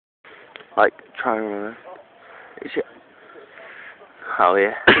Like, try and remember. Is it? Oh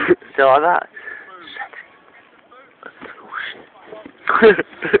yeah. Still like that? Sexy.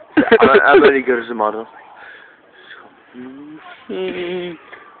 I'm only good as a model.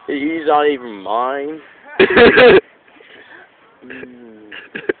 He's not even mine.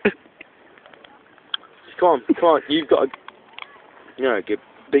 Come on, you've got a, get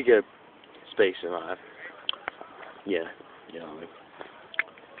bigger space than I have. Yeah.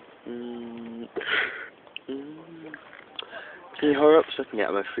 Can you hurry up so I can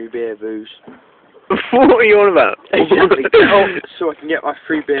get my free beer booze? What are you on about? Exactly. Get up so I can get my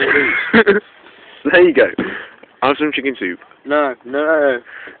free beer booze. There you go. Have some chicken soup. No.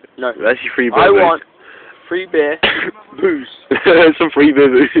 That's your free beer I booze. want free beer booze. Some free beer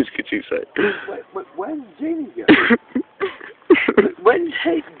booze, could you say? Wait, where did Jamie go? When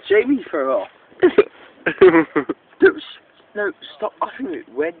did Jamie throw off? No, stop asking me.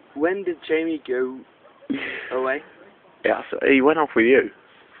 When did Jamie go away? Yeah, so he went off with you.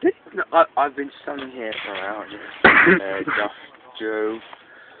 No, I've been standing here for an hour. Just Joe.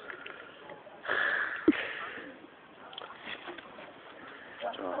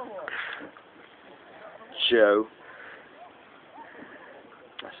 Joe.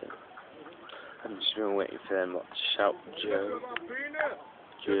 That's it. I've just been waiting for them to shout Joe.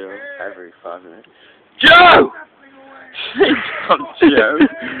 Joe every 5 minutes. Joe! It's not Joe.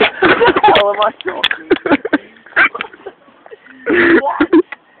 What the hell am I talking to? What?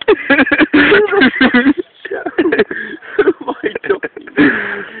 Joe? Who am I talking to?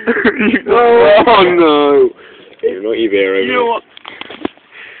 Oh no! You're not your beer. You know what?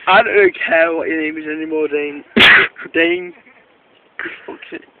 I don't care what your name is anymore, Dane. Dane.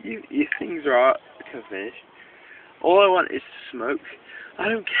 Your things are out. I can finish. All I want is to smoke. I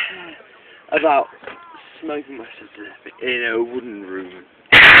don't care about smoking myself to death in a wooden room.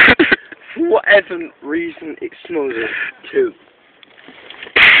 For whatever reason it smells of too.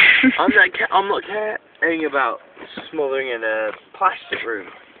 I'm not caring about smothering in a plastic room.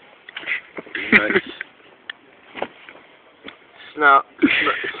 Snouting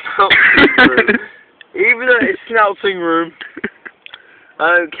room. Even though it's snouting room,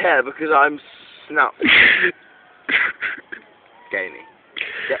 I don't care because I'm snouting. Gaming.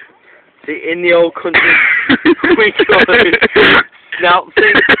 Yeah. See, in the old country, we call it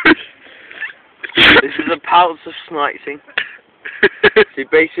snouting. This is a pouch of snouting. See,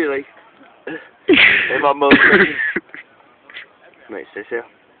 basically, in my mother's country, mate, stay still.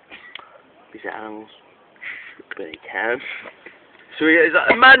 These are animals, but in cans. So it's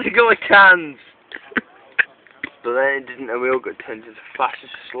like magical cans. But then it didn't, and we all got turned into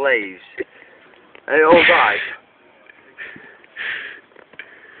fascist slaves. And it all died.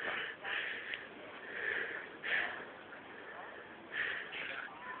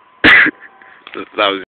 That was